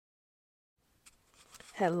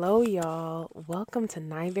Hello, y'all. Welcome to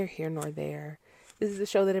Neither Here Nor There. This is a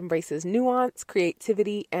show that embraces nuance,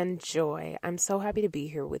 creativity, and joy. I'm so happy to be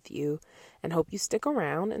here with you and hope you stick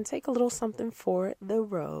around and take a little something for the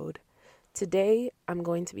road. Today, I'm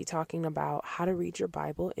going to be talking about how to read your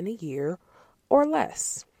Bible in a year or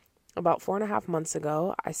less. About 4.5 months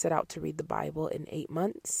ago, I set out to read the Bible in 8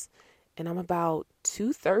 months, and I'm about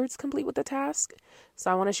 2/3 complete with the task.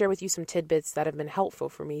 So I want to share with you some tidbits that have been helpful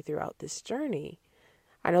for me throughout this journey.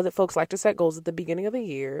 I know that folks like to set goals at the beginning of the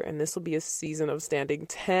year, and this will be a season of standing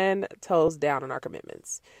 10 toes down on our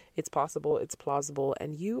commitments. It's possible, it's plausible,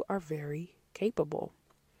 and you are very capable.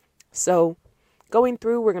 So going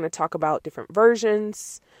through, we're going to talk about different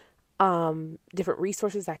versions, different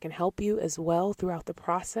resources that can help you as well throughout the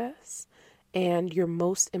process, and your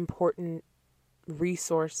most important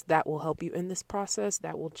resource that will help you in this process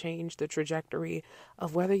that will change the trajectory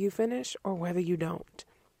of whether you finish or whether you don't.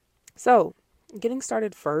 So, getting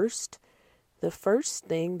started first, the first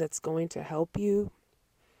thing that's going to help you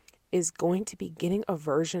is going to be getting a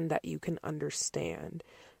version that you can understand.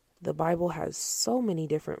 The Bible has so many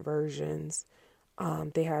different versions.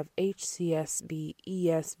 They have HCSB,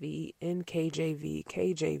 ESV, NKJV,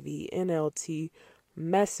 KJV, NLT,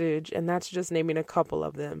 Message, and that's just naming a couple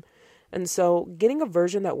of them. And so getting a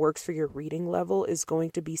version that works for your reading level is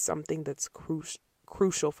going to be something that's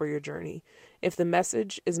crucial for your journey. If the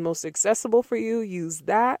Message is most accessible for you, use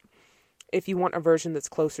that. If you want a version that's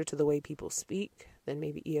closer to the way people speak, then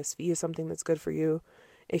maybe ESV is something that's good for you.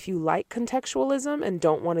 If you like contextualism and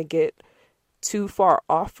don't want to get too far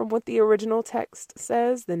off from what the original text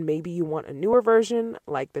says, then maybe you want a newer version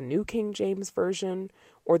like the New King James Version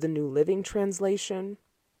or the New Living Translation.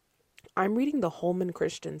 I'm reading the Holman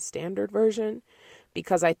Christian Standard Version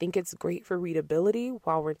because I think it's great for readability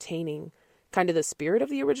while retaining kind of the spirit of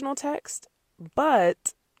the original text,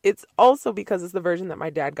 but it's also because it's the version that my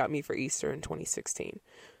dad got me for Easter in 2016.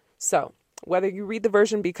 So whether you read the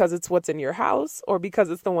version because it's what's in your house or because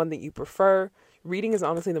it's the one that you prefer, reading is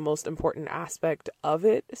honestly the most important aspect of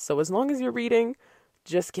it. So as long as you're reading,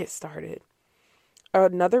 just get started.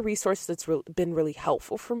 Another resource that's been really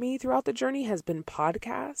helpful for me throughout the journey has been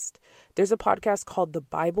podcast. There's a podcast called The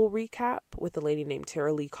Bible Recap with a lady named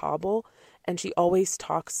Tara-Leigh Cobble, and she always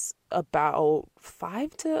talks about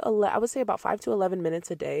 5 to 11 minutes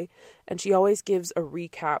a day, and she always gives a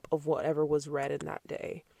recap of whatever was read in that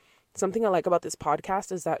day. Something I like about this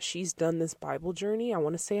podcast is that she's done this Bible journey, I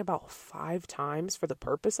want to say about 5 times for the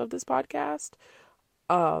purpose of this podcast.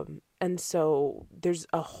 And so there's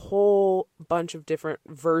a whole bunch of different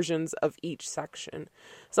versions of each section.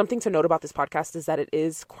 Something to note about this podcast is that it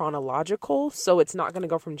is chronological. So it's not going to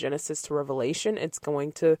go from Genesis to Revelation. It's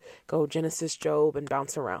going to go Genesis, Job, and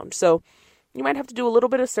bounce around. So you might have to do a little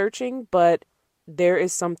bit of searching, but there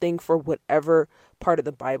is something for whatever part of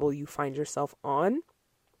the Bible you find yourself on.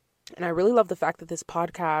 And I really love the fact that this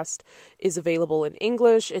podcast is available in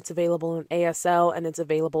English, it's available in ASL, and it's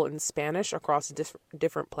available in Spanish across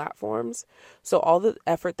different platforms. So all the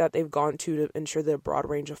effort that they've gone to ensure that a broad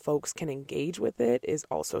range of folks can engage with it is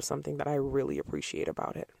also something that I really appreciate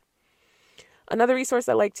about it. Another resource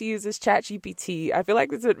I like to use is ChatGPT. I feel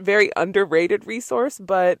like it's a very underrated resource,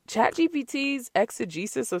 but ChatGPT's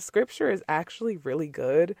exegesis of scripture is actually really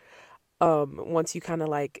good. Once you kind of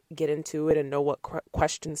like get into it and know what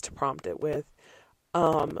questions to prompt it with.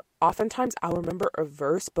 Oftentimes I'll remember a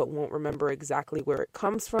verse, but won't remember exactly where it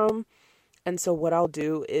comes from. And so what I'll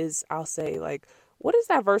do is I'll say like, what is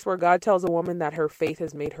that verse where God tells a woman that her faith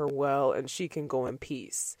has made her well and she can go in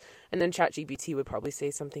peace? And then ChatGPT would probably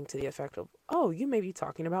say something to the effect of, oh, you may be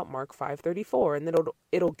talking about Mark 5:34. And then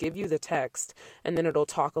it'll give you the text, and then it'll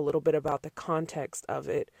talk a little bit about the context of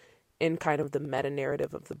it in kind of the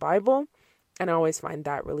meta-narrative of the Bible. And I always find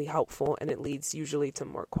that really helpful, and it leads usually to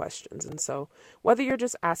more questions. And so whether you're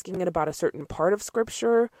just asking it about a certain part of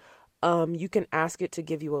scripture, you can ask it to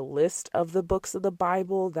give you a list of the books of the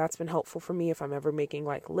Bible. That's been helpful for me if I'm ever making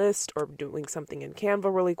like list or doing something in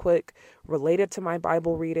Canva really quick related to my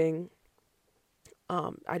Bible reading.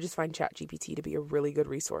 I just find ChatGPT to be a really good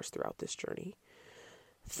resource throughout this journey.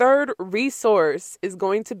 Third resource is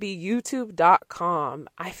going to be youtube.com.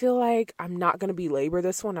 I feel like I'm not going to belabor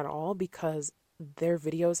this one at all because their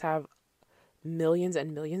videos have millions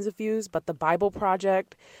and millions of views, but the Bible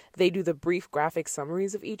Project, they do the brief graphic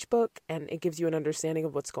summaries of each book, and it gives you an understanding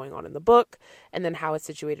of what's going on in the book and then how it's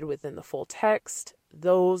situated within the full text.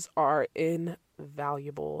 Those are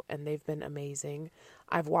invaluable and they've been amazing.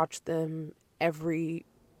 I've watched them every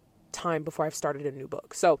time before I've started a new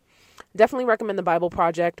book. So definitely recommend the Bible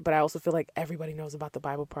Project, but I also feel like everybody knows about the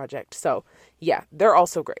Bible Project. So yeah, they're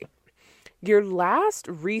also great. Your last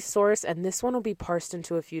resource, and this one will be parsed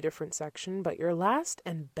into a few different sections, but your last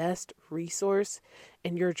and best resource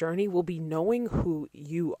in your journey will be knowing who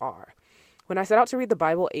you are. When I set out to read the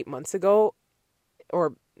Bible 8 months ago,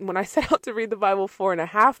 or when I set out to read the Bible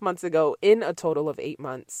 4.5 months ago in a total of 8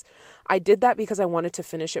 months, I did that because I wanted to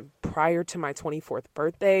finish it prior to my 24th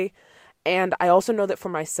birthday. And I also know that for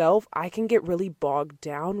myself, I can get really bogged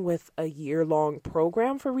down with a year-long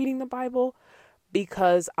program for reading the Bible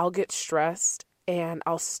because I'll get stressed and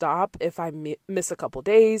I'll stop if I miss a couple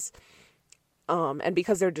days. And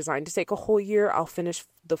because they're designed to take a whole year, I'll finish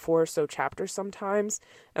the 4 or so chapters sometimes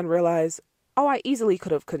and realize, oh, I easily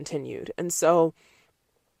could have continued. And so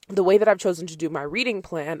the way that I've chosen to do my reading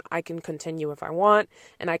plan, I can continue if I want,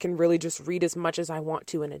 and I can really just read as much as I want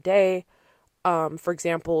to in a day. For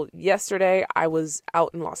example, yesterday I was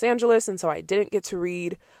out in Los Angeles, and so I didn't get to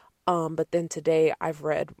read. But then today I've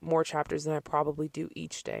read more chapters than I probably do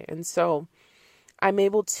each day. And so I'm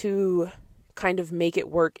able to kind of make it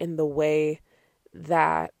work in the way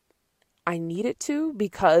that I need it to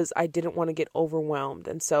because I didn't want to get overwhelmed.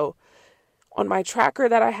 And so on my tracker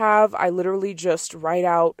that I have, I literally just write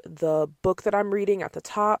out the book that I'm reading at the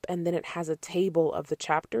top, and then it has a table of the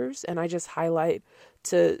chapters, and I just highlight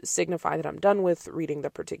to signify that I'm done with reading the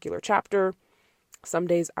particular chapter. Some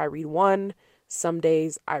days I read 1, some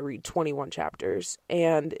days I read 21 chapters,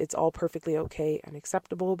 and it's all perfectly okay and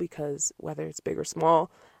acceptable because whether it's big or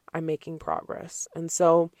small, I'm making progress. And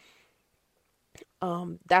so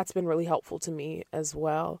that's been really helpful to me as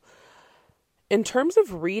well. In terms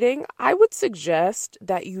of reading, I would suggest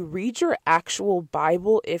that you read your actual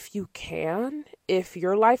Bible if you can. If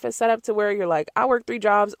your life is set up to where you're like, I work 3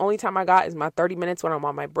 jobs, only time I got is my 30 minutes when I'm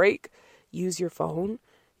on my break, use your phone.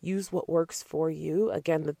 Use what works for you.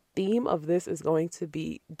 Again, the theme of this is going to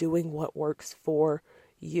be doing what works for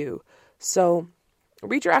you. So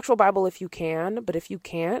read your actual Bible if you can, but if you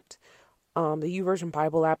can't, the YouVersion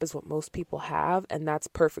Bible app is what most people have, and that's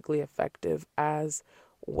perfectly effective as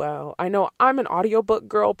well. I know I'm an audiobook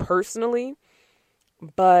girl personally,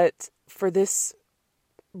 but for this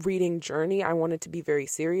reading journey, I wanted to be very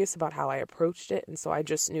serious about how I approached it, and so I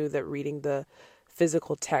just knew that reading the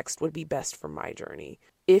physical text would be best for my journey.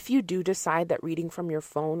 If you do decide that reading from your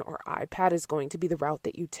phone or iPad is going to be the route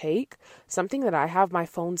that you take, something that I have my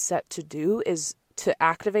phone set to do is to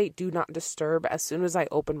activate Do Not Disturb as soon as I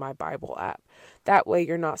open my Bible app. That way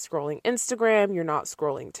you're not scrolling Instagram, you're not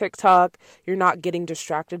scrolling TikTok, you're not getting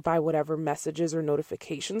distracted by whatever messages or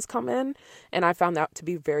notifications come in. And I found that to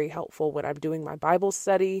be very helpful when I'm doing my Bible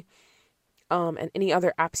study. And any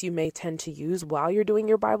other apps you may tend to use while you're doing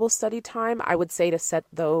your Bible study time, I would say to set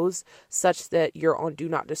those such that you're on Do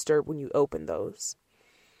Not Disturb when you open those.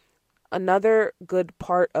 Another good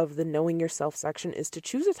part of the knowing yourself section is to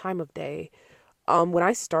choose a time of day. When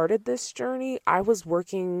I started this journey, I was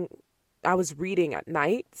reading at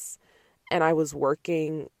nights and I was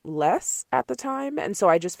working less at the time. And so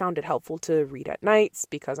I just found it helpful to read at nights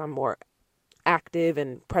because I'm more active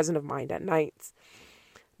and present of mind at nights.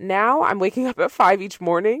 Now I'm waking up at 5 each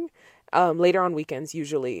morning, later on weekends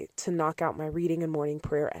usually, to knock out my reading and morning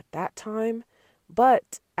prayer at that time.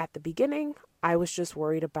 But at the beginning, I was just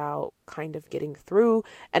worried about kind of getting through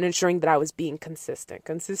and ensuring that I was being consistent.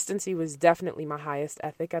 Consistency was definitely my highest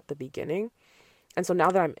ethic at the beginning. And so now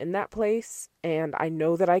that I'm in that place and I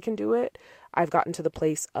know that I can do it, I've gotten to the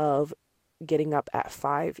place of getting up at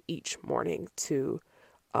 5 each morning to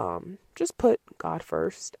just put God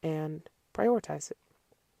first and prioritize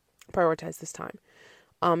this time.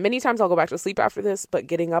 Many times I'll go back to sleep after this, but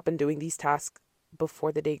getting up and doing these tasks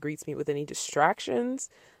before the day greets me with any distractions,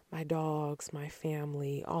 my dogs, my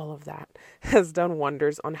family, all of that has done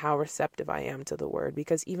wonders on how receptive I am to the word.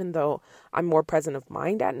 Because even though I'm more present of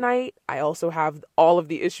mind at night, I also have all of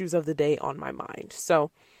the issues of the day on my mind.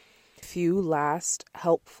 So a few last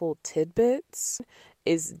helpful tidbits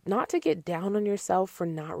is not to get down on yourself for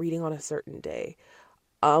not reading on a certain day.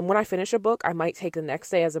 When I finish a book, I might take the next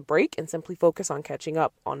day as a break and simply focus on catching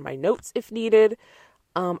up on my notes if needed.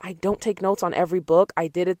 I don't take notes on every book. I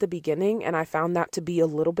did at the beginning, and I found that to be a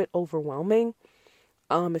little bit overwhelming.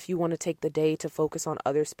 If you want to take the day to focus on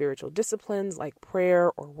other spiritual disciplines like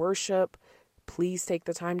prayer or worship, please take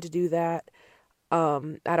the time to do that.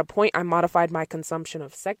 At a point, I modified my consumption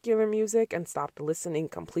of secular music and stopped listening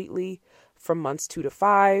completely from months 2 to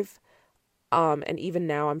 5. And even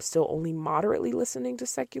now I'm still only moderately listening to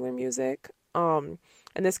secular music. And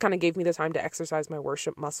this kind of gave me the time to exercise my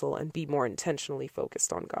worship muscle and be more intentionally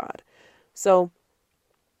focused on God. So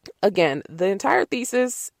again, the entire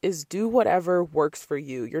thesis is do whatever works for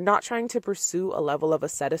you. You're not trying to pursue a level of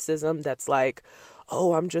asceticism that's like,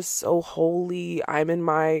 oh, I'm just so holy. I'm in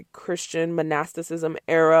my Christian monasticism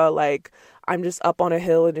era. Like, I'm just up on a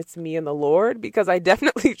hill and it's me and the Lord, because I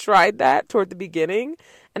definitely tried that toward the beginning,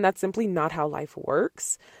 and that's simply not how life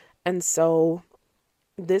works. And so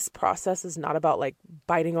this process is not about like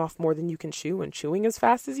biting off more than you can chew and chewing as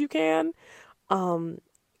fast as you can.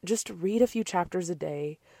 Just read a few chapters a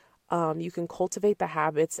day. You can cultivate the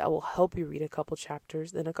habits that will help you read a couple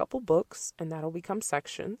chapters, then a couple books, and that'll become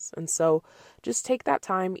sections. And so just take that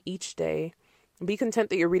time each day. Be content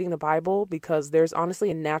that you're reading the Bible, because there's honestly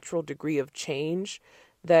a natural degree of change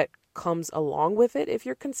that comes along with it if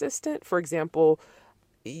you're consistent. For example,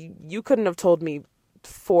 you couldn't have told me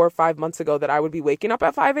 4 or 5 months ago that I would be waking up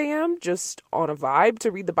at 5 a.m. just on a vibe to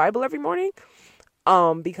read the Bible every morning.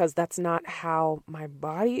 Because that's not how my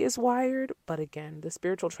body is wired. But again, the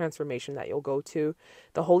spiritual transformation that you'll go to,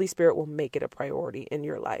 the Holy Spirit will make it a priority in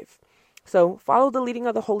your life. So follow the leading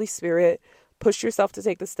of the Holy Spirit. Push yourself to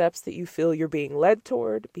take the steps that you feel you're being led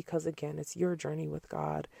toward, because again, it's your journey with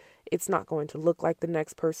God. It's not going to look like the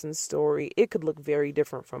next person's story. It could look very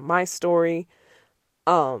different from my story.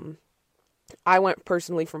 I went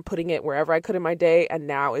personally from putting it wherever I could in my day, and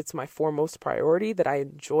now it's my foremost priority that I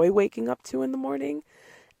enjoy waking up to in the morning.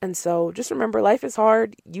 And so just remember, life is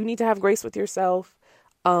hard. You need to have grace with yourself.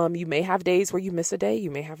 You may have days where you miss a day.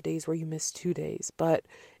 You may have days where you miss 2 days. But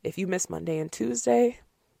if you miss Monday and Tuesday,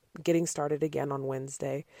 getting started again on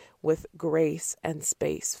Wednesday with grace and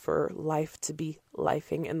space for life to be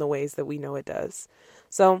lifing in the ways that we know it does.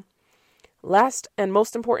 So last and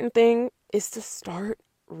most important thing is to start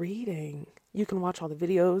reading. You can watch all the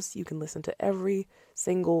videos, you can listen to every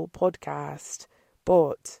single podcast,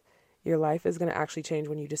 but your life is going to actually change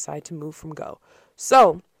when you decide to move from go.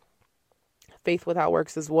 So, faith without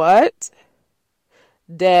works is what?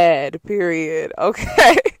 Dead, period.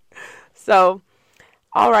 Okay. So,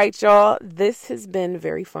 all right, y'all. This has been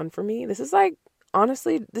very fun for me. This is like,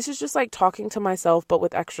 honestly, this is just like talking to myself, but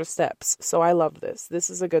with extra steps. So I love this. This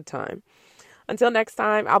is a good time. Until next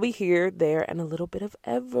time, I'll be here, there, and a little bit of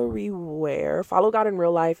everywhere. Follow God in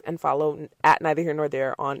real life and follow at Neither Here Nor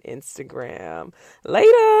There on Instagram.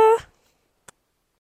 Later.